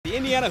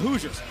Indiana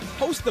Hoosiers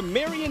host the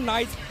Marian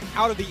Knights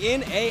out of the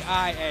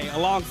NCAA.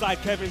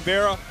 Alongside Kevin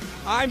Vera,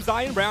 I'm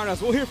Zion Brown,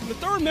 as we'll hear from the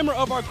third member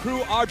of our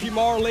crew, Audrey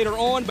Marr, later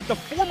on. But the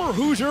former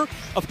Hoosier,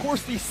 of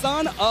course, the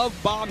son of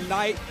Bob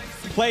Knight,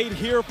 played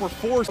here for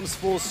 4 Comes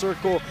full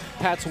circle.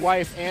 Pat's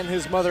wife and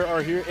his mother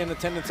are here in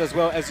attendance, as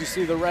well as you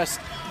see the rest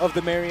of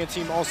the Marian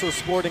team also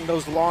sporting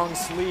those long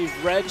sleeve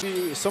red.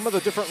 Some of the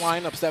different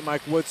lineups that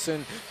Mike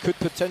Woodson could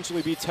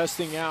potentially be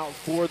testing out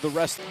for the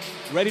rest.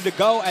 Ready to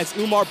go as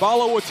Umar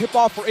Ballo will tip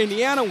off for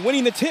Indiana,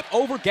 winning the tip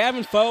over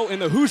Gavin Foe, and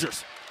the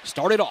Hoosiers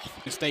started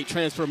off. The state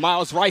transfer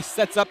Miles Rice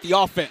sets up the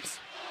offense.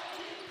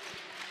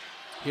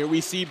 Here we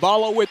see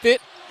Ballo with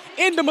it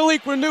into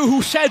Malik Renew,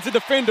 who sheds a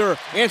defender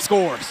and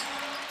scores.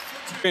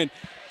 And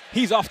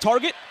he's off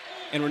target,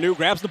 and Renew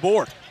grabs the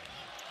board.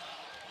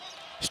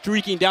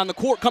 Streaking down the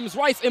court comes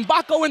Rice, and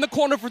Mbako in the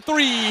corner for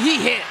 3. He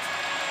hits.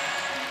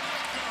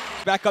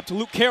 Back up to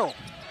Luke Carroll.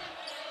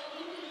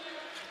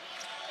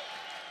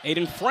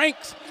 Aiden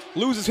Franks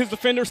loses his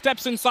defender,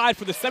 steps inside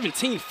for the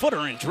 17-footer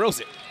and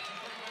drills it.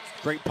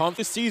 Great pump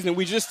this season.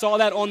 We just saw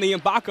that on the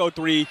Mbako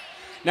 3.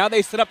 Now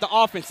they set up the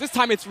offense. This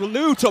time it's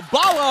Renew to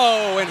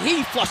Ballo, and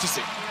he flushes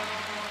it.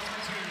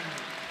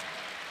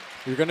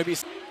 You're going to be...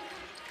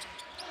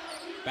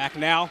 Back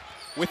now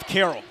with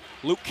Carroll.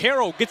 Luke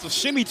Carroll gets a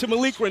shimmy to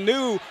Malik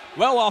Renew,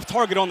 well off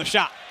target on the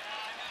shot.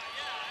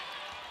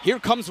 Here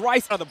comes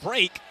Rice out of the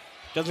break.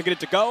 Doesn't get it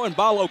to go, and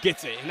Ballo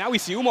gets it. And now we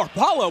see Umar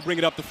Ballo bring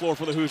it up the floor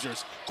for the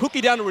Hoosiers. Quickly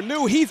down to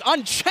Renew, he's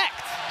unchecked.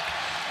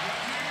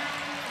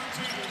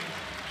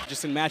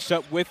 Just matched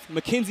up with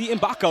Mackenzie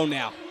Mbako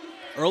now.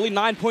 Early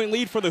 9-point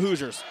lead for the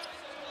Hoosiers.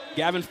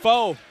 Gavin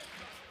Foe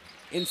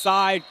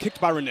inside, kicked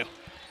by Renew.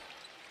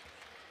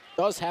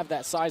 Does have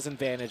that size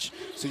advantage,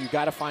 so you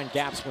got to find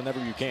gaps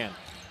whenever you can.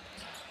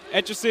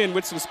 Etchison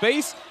with some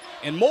space,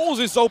 and Moles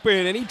is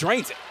open, and he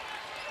drains it.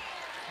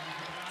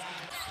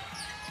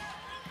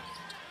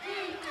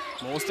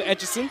 Moles to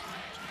Etchison.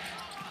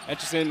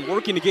 Etchison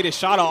working to get his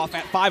shot off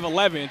at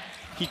 5'11".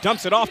 He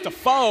dumps it off to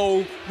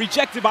Foe,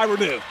 rejected by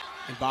Renew.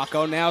 And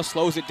Mbako now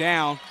slows it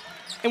down,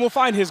 and will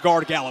find his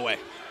guard, Galloway.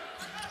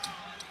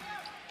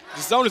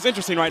 The zone is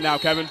interesting right now,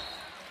 Kevin.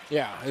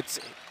 Yeah,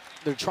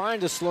 they're trying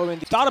to slow in.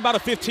 Thought about a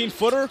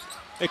 15-footer.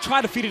 They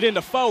try to feed it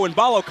into Foe, and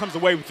Ballo comes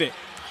away with it.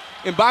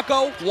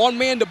 Mbako, one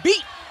man to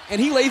beat,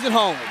 and he lays it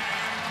home.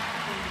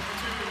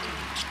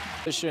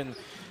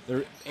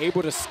 They're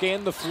able to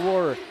scan the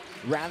floor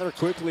rather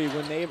quickly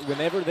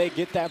whenever they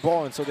get that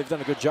ball, and so they've done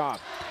a good job.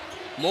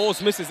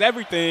 Moles misses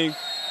everything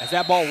as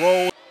that ball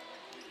rolls.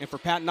 And for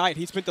Pat Knight,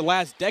 he spent the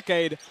last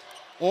decade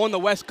on the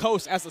West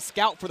Coast as a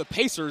scout for the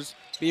Pacers,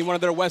 being one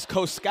of their West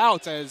Coast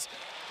scouts, as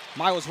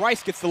Miles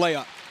Rice gets the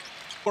layup.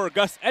 For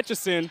Gus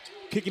Etchison,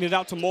 kicking it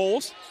out to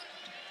Moles.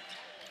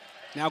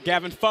 Now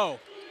Gavin Foe.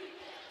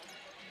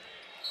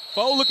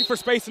 Foe looking for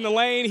space in the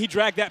lane. He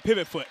dragged that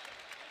pivot foot.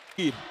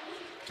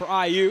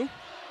 For IU.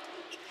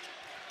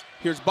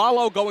 Here's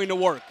Ballo going to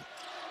work.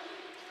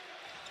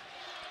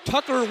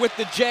 Tucker with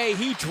the J.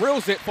 He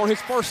drills it for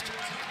his first.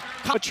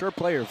 Mature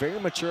player, very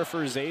mature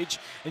for his age,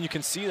 and you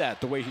can see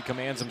that the way he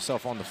commands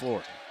himself on the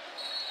floor.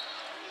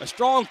 A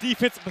strong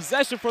defensive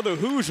possession for the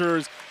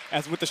Hoosiers,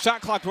 as with the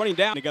shot clock running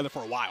down together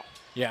for a while.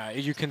 Yeah,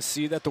 you can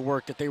see that the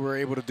work that they were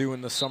able to do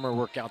in the summer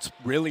workouts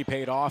really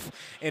paid off.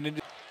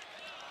 And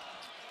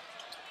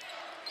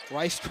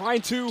Rice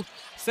trying to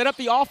set up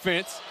the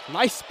offense.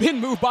 Nice spin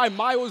move by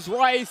Miles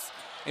Rice,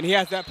 and he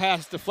has that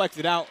pass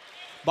deflected out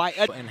by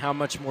Ed. And how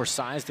much more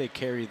size they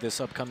carry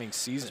this upcoming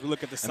season. As we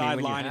look at the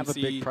sideline and have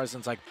a big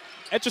presence like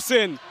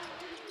Etchison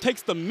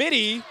takes the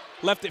midi,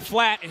 left it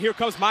flat, and here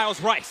comes Miles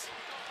Rice.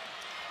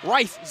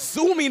 Rice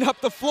zooming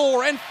up the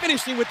floor and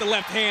finishing with the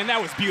left hand.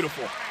 That was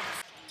beautiful.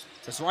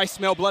 Does Rice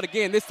smell blood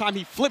again? This time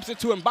he flips it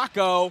to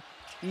Mbako.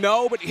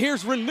 No, but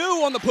here's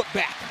Renew on the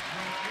putback.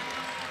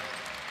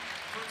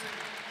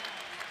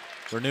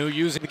 Renew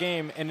using the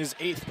game and his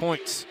 8th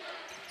points.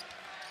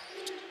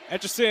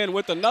 Etchison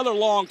with another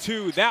long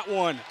 2. That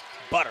one,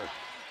 butter.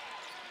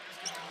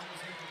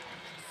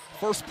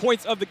 First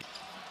points of the...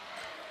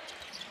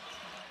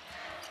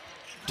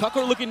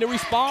 Tucker looking to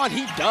respond.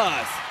 He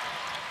does.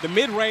 The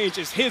mid-range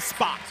is his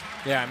spot.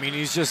 Yeah, I mean,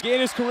 he's just...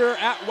 Began his career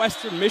at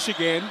Western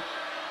Michigan,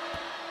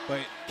 but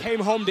came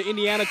home to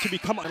Indiana to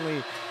become...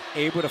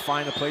 able to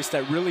find a place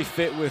that really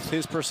fit with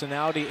his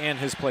personality and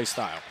his play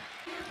style.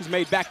 He's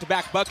made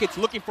back-to-back buckets,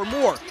 looking for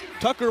more.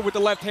 Tucker with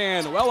the left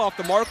hand, well off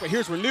the mark, but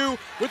here's Renew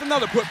with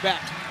another putback.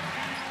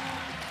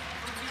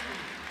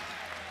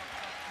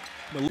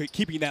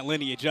 Keeping that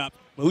lineage up,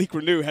 Malik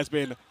Renew has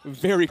been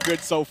very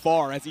good so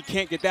far, as he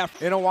can't get that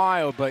in a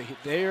while, but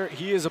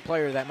he is a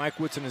player that Mike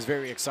Woodson is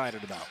very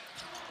excited about.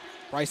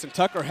 Bryson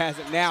Tucker has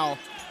it now,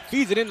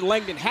 feeds it into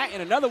Langdon Hatton,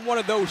 another one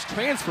of those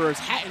transfers.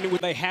 Hatton,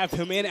 they have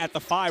him in at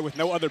the 5 with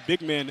no other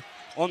big men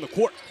on the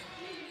court.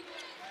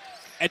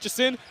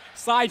 Etchison,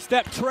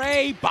 sidestep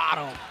tray,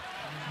 bottom.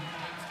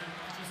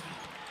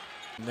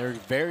 And they're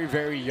very,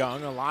 very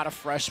young, a lot of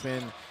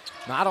freshmen,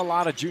 not a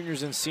lot of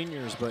juniors and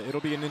seniors, but it'll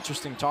be an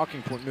interesting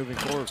talking point moving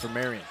forward for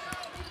Marian.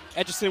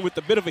 Etchison with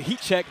a bit of a heat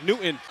check.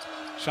 Newton,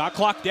 shot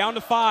clock down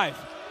to 5.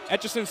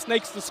 Etchison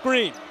snakes the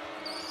screen.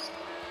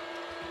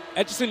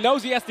 Etchison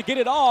knows he has to get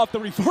it off. The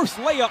reverse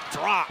layup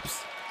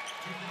drops.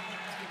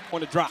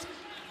 On the drop.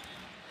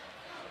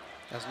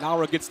 As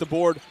Nara gets the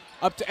board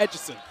up to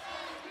Etchison.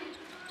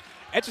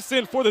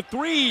 Etchison for the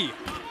three.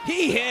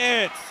 He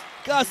hits.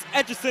 Gus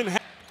Etchison.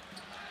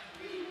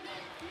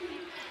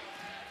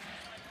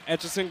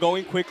 Etchison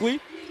going quickly.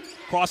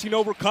 Crossing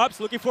over Cups,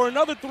 looking for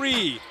another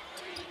three.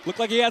 Looked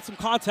like he had some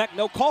contact,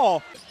 no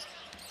call.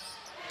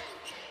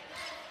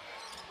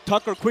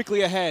 Tucker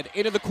quickly ahead,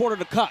 into the corner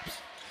to Cups.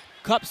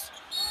 Cups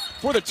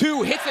for the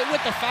two, hits it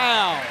with the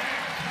foul.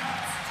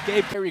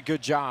 Gave a very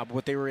good job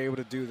what they were able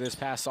to do this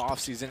past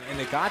offseason, and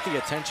it got the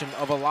attention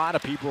of a lot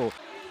of people.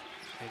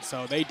 And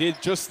so they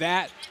did just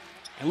that,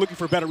 and looking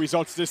for better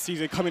results this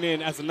season, coming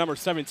in as the number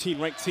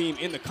 17 ranked team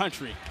in the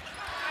country.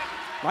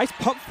 Nice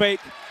pump fake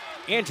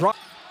and drop.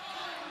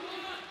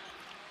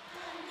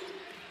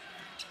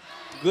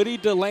 Goody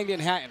to Langdon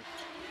Hatton.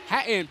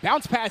 Hatton,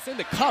 bounce pass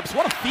into Cups.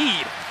 What a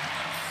feed.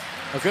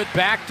 A good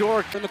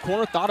backdoor. In the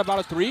corner, thought about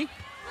a three.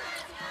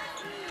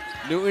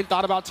 Newton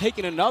thought about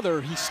taking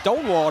another. He's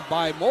stonewalled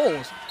by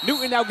Moles.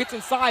 Newton now gets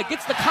inside,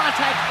 gets the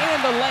contact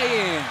and the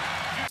lay-in.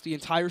 The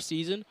entire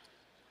season,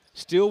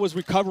 still was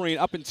recovering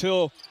up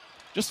until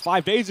just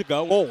 5 days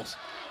ago. Moles.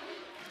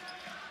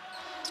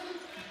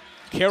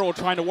 Carroll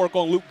trying to work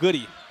on Luke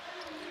Goody.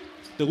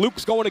 The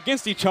Lukes going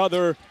against each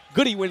other.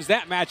 Goody wins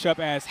that matchup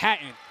as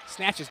Hatton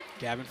snatches.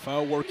 Gavin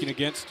Foe working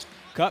against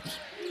Cups.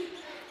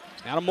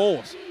 Now to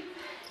Moles.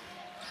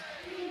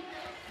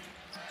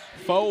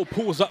 Foe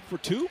pulls up for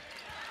two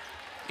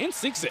and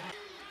sinks it.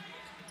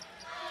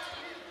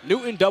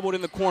 Newton doubled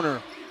in the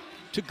corner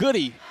to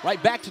Goody.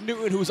 Right back to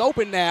Newton, who's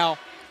open now.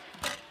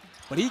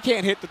 But he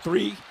can't hit the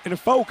three, and the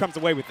Foe comes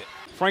away with it.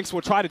 Franks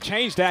will try to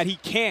change that. He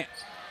can't.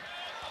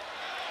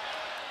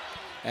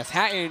 As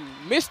Hatton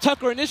missed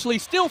Tucker initially,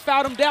 still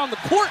fouled him down the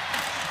court,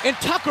 and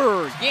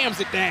Tucker yams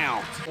it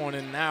down.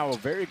 And now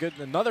very good,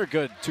 another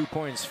good 2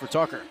 points for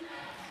Tucker.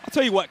 I'll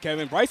tell you what,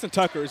 Kevin, Bryson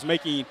Tucker is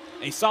making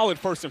a solid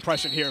first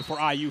impression here for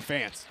IU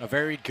fans. A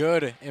very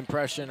good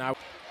impression.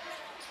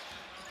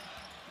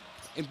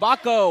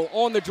 Mbako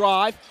on the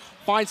drive,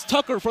 finds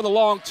Tucker for the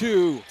long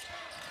two.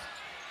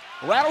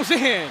 Rattles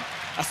in,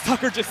 as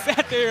Tucker just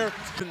sat there.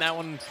 And that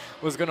one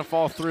was gonna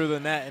fall through the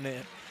net,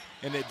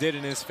 and it did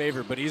in his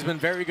favor, but he's been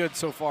very good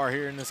so far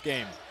here in this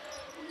game.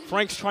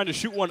 Frank's trying to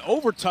shoot one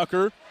over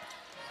Tucker.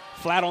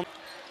 Flat on,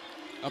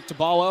 up to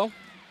Ballo.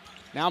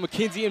 Now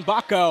McKenzie and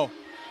Mbako.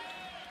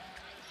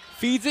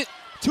 Feeds it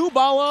to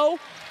Ballo,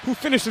 who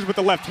finishes with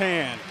the left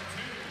hand.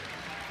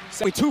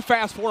 Too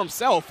fast for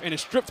himself and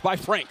is stripped by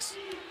Franks.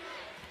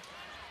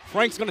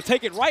 Frank's gonna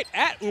take it right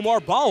at Umar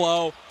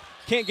Ballo.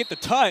 Can't get the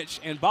touch,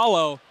 and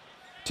Ballo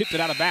tipped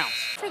it out of bounds.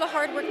 For the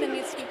hard work that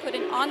needs to be put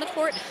in on the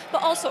court,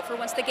 but also for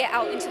once they get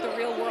out into the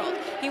real world.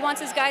 He wants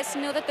his guys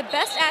to know that the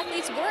best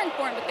athletes weren't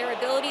born with their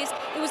abilities.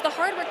 It was the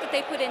hard work that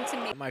they put in to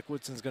make. Mike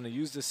Woodson's going to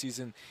use this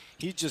season.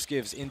 He just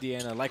gives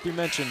Indiana, like we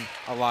mentioned,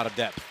 a lot of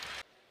depth.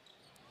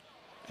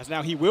 As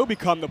now he will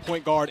become the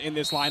point guard in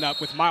this lineup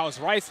with Miles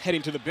Rice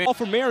heading to the bench. Ball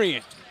for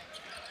Marian.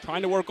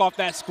 Trying to work off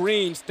that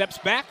screen, steps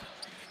back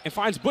and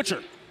finds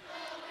Butcher.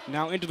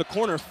 Now into the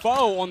corner,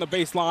 Foe on the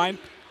baseline.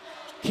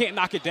 Can't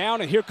knock it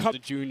down, and here comes the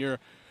junior,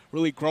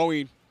 really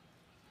growing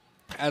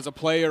as a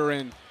player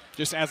and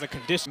just as a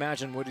condition.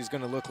 Imagine what he's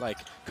going to look like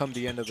come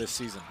the end of this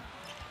season.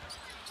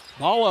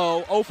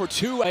 Ballo 0 for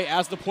 2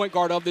 as the point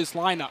guard of this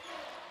lineup.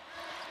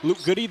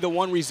 Luke Goody, the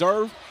one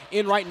reserve,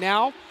 in right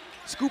now.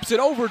 Scoops it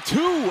over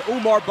to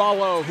Umar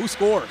Ballo, who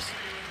scores.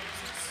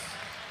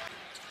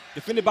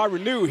 Defended by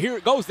Renew. Here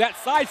it goes, that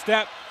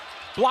sidestep.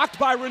 Blocked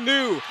by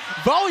Renew.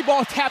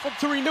 Volleyball tap up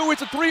to Renew.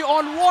 It's a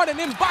 3-on-1, and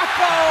then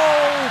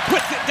Mbako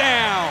puts it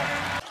down.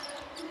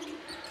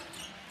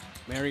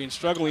 Marian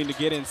struggling to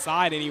get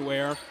inside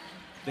anywhere.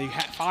 They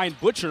find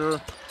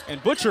Butcher,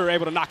 and Butcher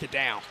able to knock it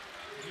down.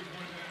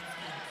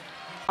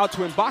 Out to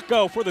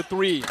Mbako for the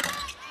three.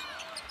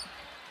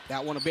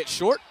 That one a bit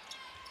short.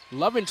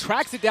 Lovin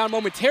tracks it down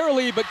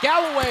momentarily, but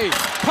Galloway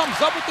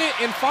comes up with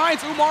it and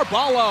finds Umar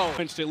Ballo.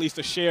 Clinched at least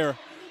a share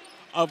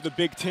of the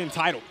Big Ten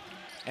title.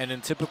 And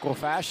in typical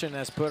fashion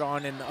has put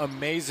on an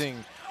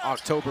amazing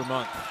October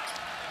month.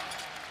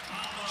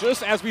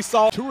 Just as we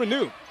saw to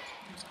Renew.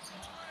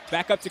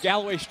 Back up to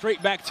Galloway,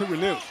 straight back to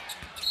Renew.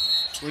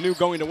 Renew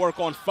going to work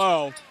on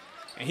Foe,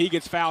 and he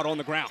gets fouled on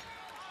the ground.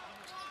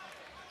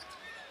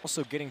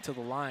 Also getting to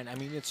the line, I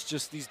mean, it's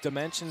just these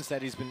dimensions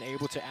that he's been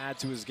able to add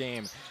to his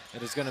game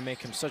that is going to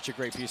make him such a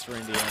great piece for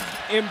Indiana.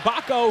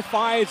 Mbako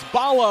finds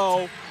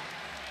Ballo.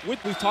 We've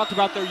talked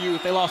about their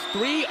youth. They lost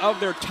 3 of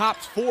their top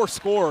 4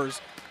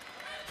 scorers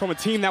from a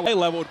team that was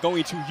level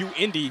going to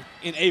U-Indy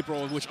in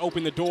April, which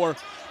opened the door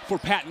for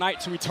Pat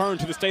Knight to return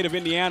to the state of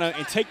Indiana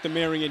and take the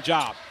Marian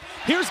job.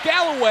 Here's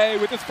Galloway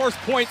with his first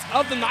points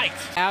of the night.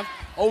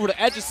 Over to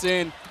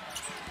Edgison.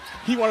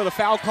 He wanted a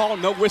foul call,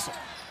 no whistle.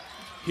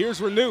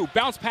 Here's Renew,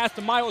 bounce pass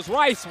to Miles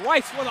Rice.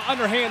 Rice with an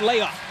underhand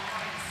layup.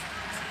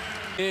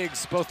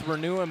 Bigs, both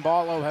Renew and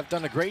Ballo have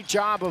done a great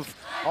job of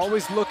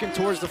always looking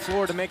towards the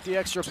floor to make the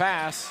extra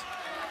pass.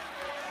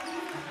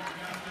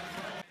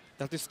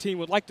 that this team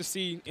would like to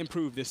see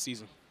improve this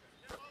season.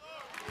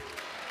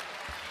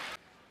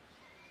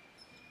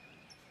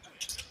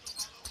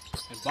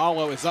 And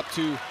Ballo is up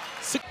to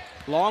 6.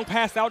 Long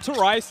pass out to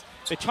Rice.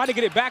 They try to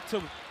get it back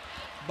to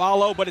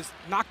Ballo, but it's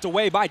knocked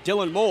away by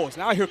Dylan Moles.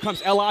 Now here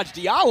comes Elaj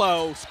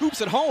Diallo, scoops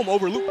it home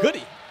over Luke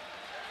Goody.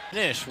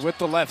 Finish with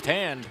the left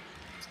hand.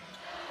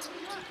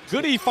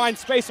 Goody finds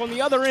space on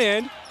the other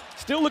end.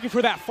 Still looking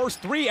for that first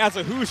 3 as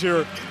a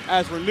Hoosier,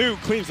 as Renew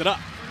cleans it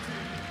up.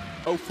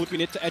 Oh, flipping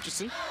it to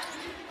Etchison.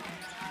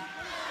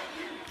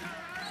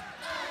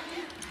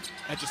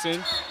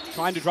 Etchison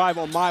trying to drive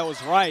on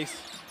Miles Rice.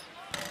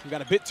 He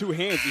got a bit too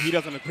handsy. He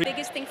doesn't agree.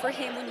 Biggest thing for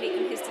him when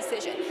making his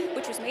decision,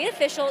 which was made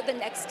official the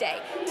next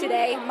day.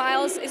 Today,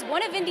 Miles is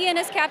one of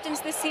Indiana's captains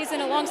this season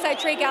alongside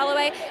Trey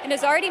Galloway and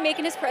is already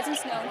making his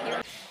presence known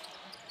here.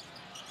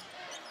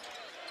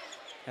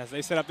 As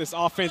they set up this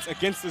offense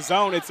against the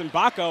zone, it's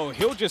Mbako.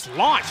 He'll just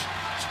launch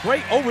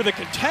straight over the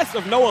contest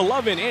of Noah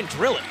Lovin and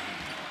drill it.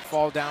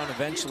 Fall down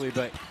eventually,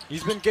 but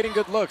he's been getting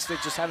good looks. They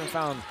just haven't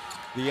found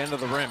the end of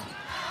the rim.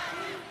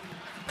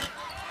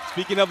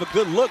 Speaking of a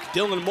good look,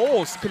 Dylan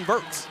Moles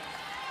converts.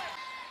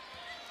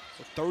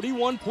 A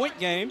 31-point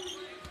game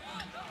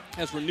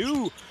as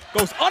Renew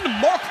goes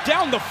unmarked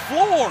down the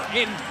floor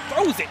and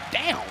throws it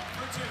down.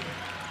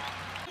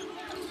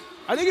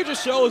 I think it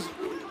just shows,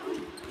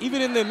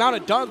 even in the amount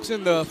of dunks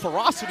and the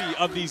ferocity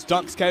of these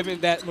dunks, Kevin,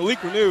 that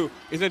Malik Renew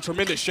is in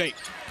tremendous shape.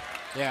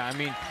 Yeah, I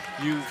mean,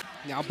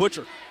 Now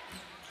Butcher.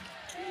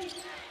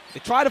 They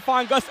try to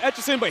find Gus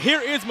Etchison, but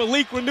here is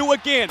Malik Renew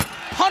again,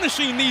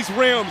 punishing these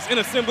rims in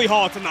Assembly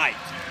Hall tonight.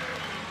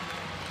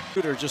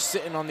 Shooter just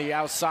sitting on the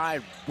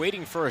outside,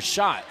 waiting for a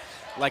shot.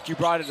 Like you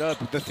brought it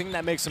up, the thing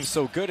that makes him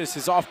so good is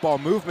his off-ball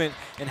movement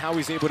and how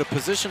he's able to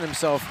position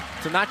himself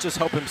to not just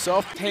help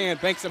himself.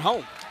 Hand banks it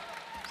home.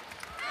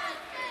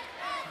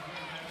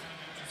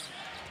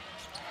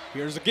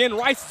 Here's again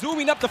Rice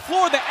zooming up the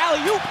floor, the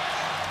alley-oop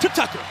to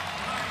Tucker.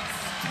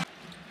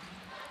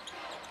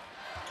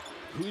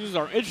 Hoosiers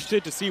are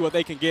interested to see what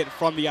they can get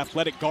from the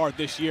athletic guard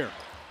this year.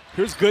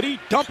 Here's Goody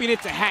dumping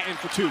it to Hatton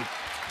for 2.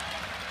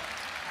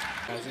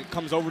 As it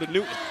comes over to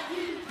Newton.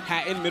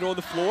 Hatton, middle of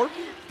the floor.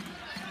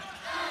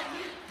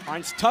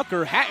 Finds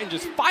Tucker. Hatton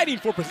just fighting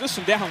for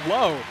position down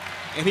low,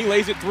 and he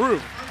lays it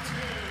through.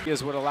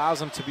 Is what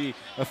allows him to be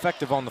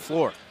effective on the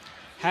floor.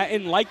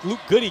 Hatton, like Luke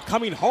Goody,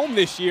 coming home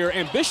this year.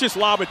 Ambitious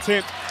lob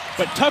attempt,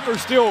 but Tucker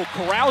still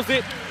corrals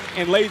it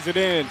and lays it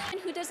in.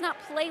 Who does not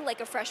play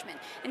like a freshman.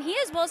 And he,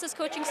 as well as his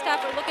coaching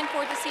staff, are looking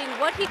forward to seeing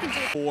what he can do.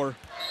 For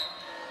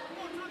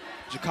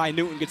Ja'Kai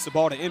Newton gets the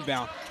ball to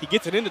inbound. He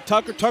gets it into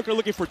Tucker. Tucker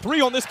looking for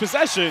 3 on this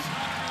possession,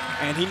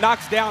 and he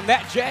knocks down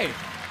that J.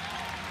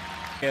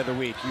 Of the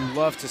week. You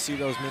love to see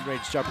those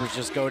mid-range jumpers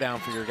just go down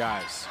for your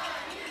guys.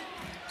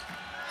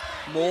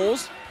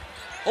 Moles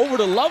over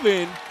to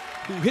Lovin,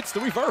 who hits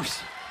the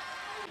reverse.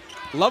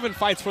 Lovin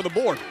fights for the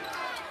board.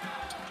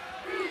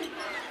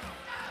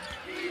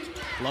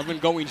 Lovin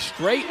going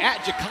straight at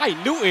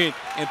Ja'Kai Newton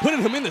and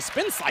putting him in the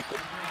spin cycle.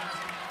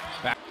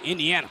 Back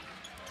Indiana.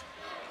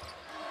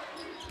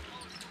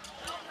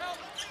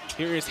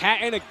 Here is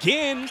Hatton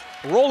again,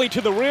 rolling to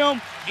the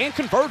rim and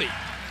converting.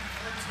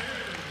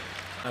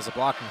 As a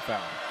blocking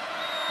foul.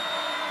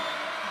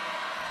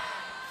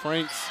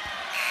 Franks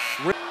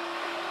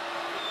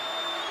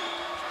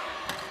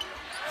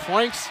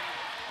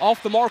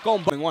off the mark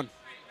on 1.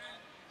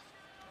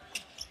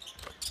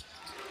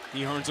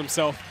 He earns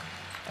himself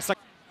a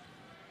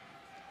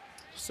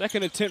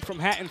second attempt from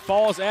Hatton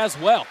falls as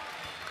well.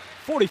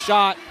 40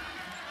 shot,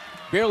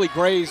 barely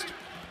grazed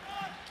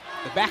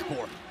the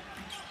backboard.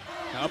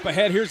 Now up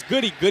ahead, here's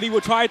Goody. Goody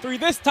will try 3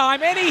 this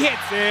time, and he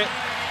hits it.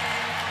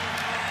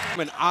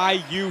 An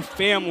IU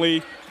family.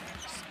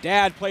 His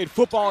dad played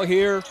football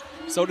here.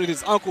 So did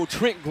his uncle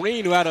Trent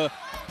Green, who had a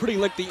pretty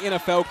lengthy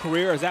NFL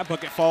career, as that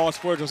bucket falls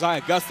for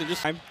Josiah Gustin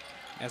just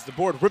as the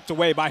board ripped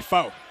away by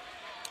Foe.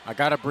 I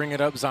got to bring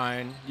it up,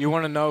 Zion. You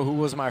want to know who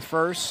was my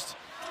first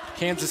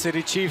Kansas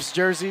City Chiefs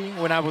jersey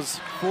when I was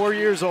 4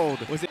 years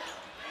old? Was it?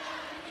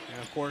 And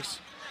of course,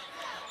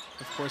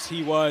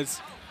 he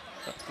was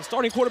the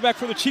starting quarterback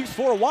for the Chiefs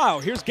for a while.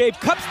 Here's Gabe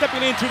Cupp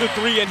stepping into the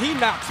 3, and he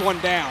knocks one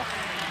down.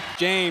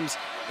 James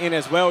in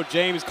as well.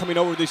 James coming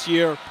over this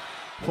year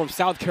from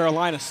South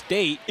Carolina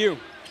State. Yeah,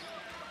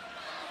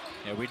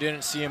 we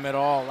didn't see him at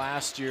all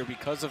last year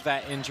because of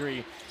that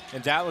injury.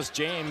 And Dallas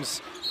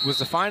James was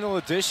the final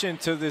addition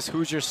to this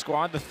Hoosier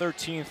squad, the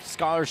 13th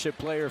scholarship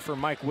player for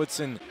Mike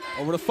Woodson.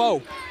 Over to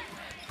Foe.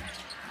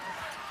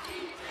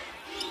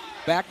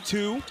 Back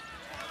to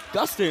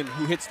Gustin,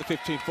 who hits the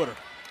 15-footer.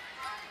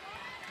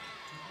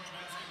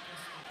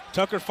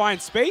 Tucker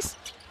finds space.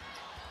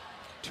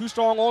 Too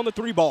strong on the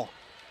 3 ball.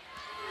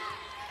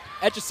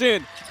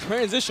 Etchison,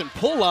 transition,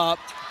 pull up,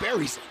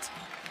 buries it.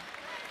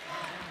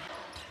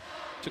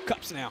 To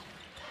Cups now.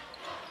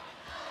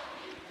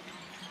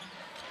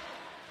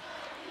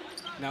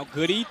 Now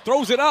Goody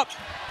throws it up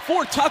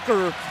for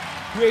Tucker,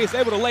 who is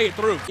able to lay it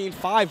through.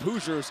 5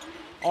 Hoosiers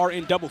are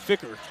in double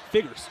figures.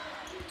 Gets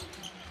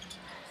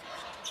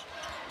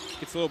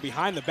a little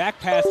behind the back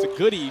pass to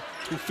Goody,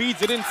 who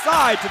feeds it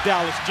inside to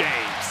Dallas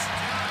James.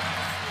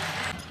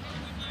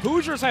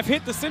 Hoosiers have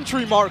hit the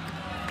century mark.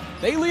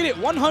 They lead it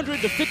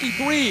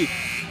 100-53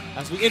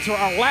 as we enter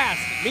our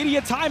last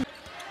media time.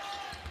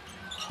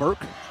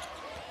 Burke,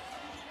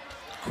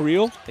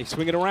 Creel, they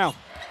swing it around.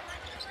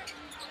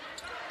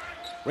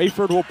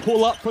 Rayford will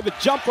pull up for the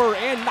jumper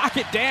and knock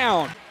it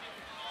down.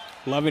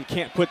 Lovin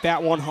can't put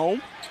that one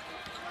home.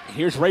 And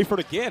here's Rayford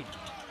again.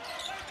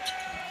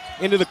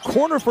 Into the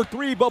corner for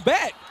three,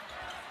 Bobette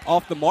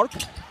off the mark.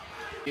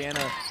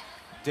 Indiana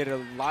did a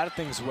lot of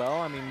things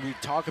well. I mean, we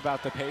talk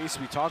about the pace,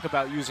 we talk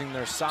about using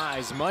their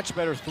size. Much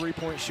better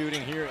three-point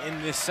shooting here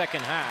in this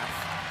second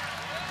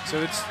half.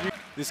 So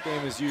this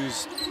game is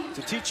used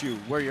to teach you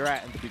where you're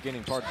at in the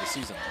beginning part of the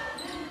season.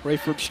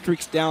 Rayford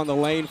streaks down the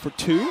lane for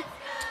two.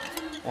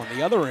 On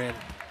the other end,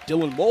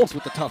 Dylan Wolves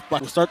with the tough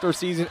bucket. Will start their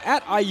season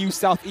at IU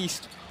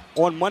Southeast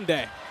on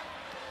Monday.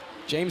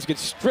 James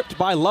gets stripped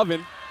by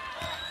Lovin,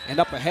 and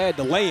up ahead,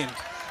 the lay-in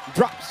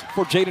drops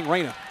for Jaden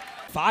Reyna.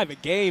 5 a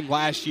game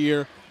last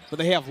year, but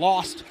they have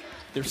lost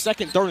their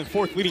second, third, and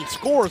fourth leading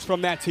scorers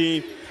from that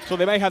team, so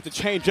they may have to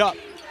change up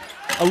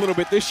a little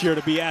bit this year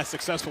to be as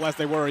successful as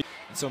they were. And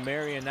so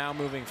Marian now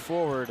moving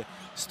forward,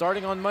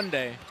 starting on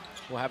Monday,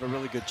 will have a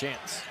really good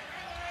chance.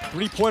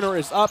 Three-pointer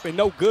is up and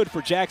no good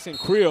for Jackson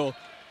Creel.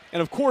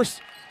 And of course,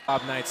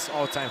 Bob Knight's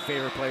all-time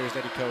favorite players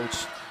that he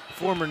coached,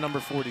 former number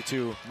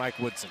 42, Mike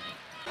Woodson.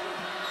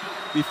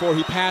 Before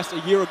he passed a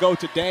year ago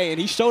today, and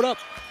he showed up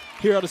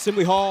here at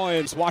Assembly Hall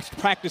and watched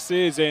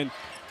practices and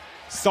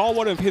saw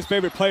one of his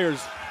favorite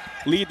players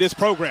lead this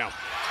program.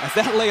 As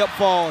that layup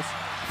falls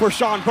for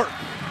Sean Burke.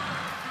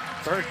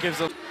 Burke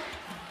gives a...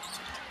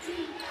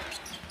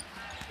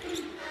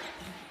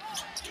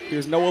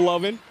 Here's Noah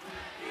Lovin.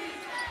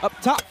 Up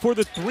top for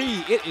the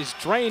three, it is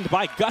drained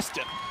by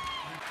Gustin.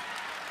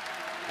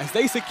 As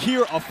they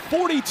secure a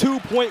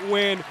 42-point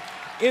win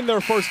in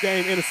their first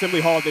game in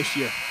Assembly Hall this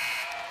year.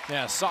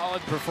 Yeah,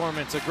 solid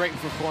performance, a great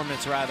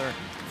performance rather,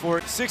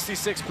 for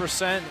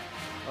 66%.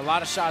 A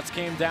lot of shots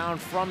came down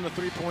from the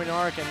three-point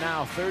arc, and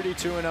now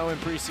 32-0 in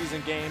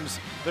preseason games.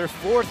 Their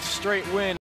 4th straight win.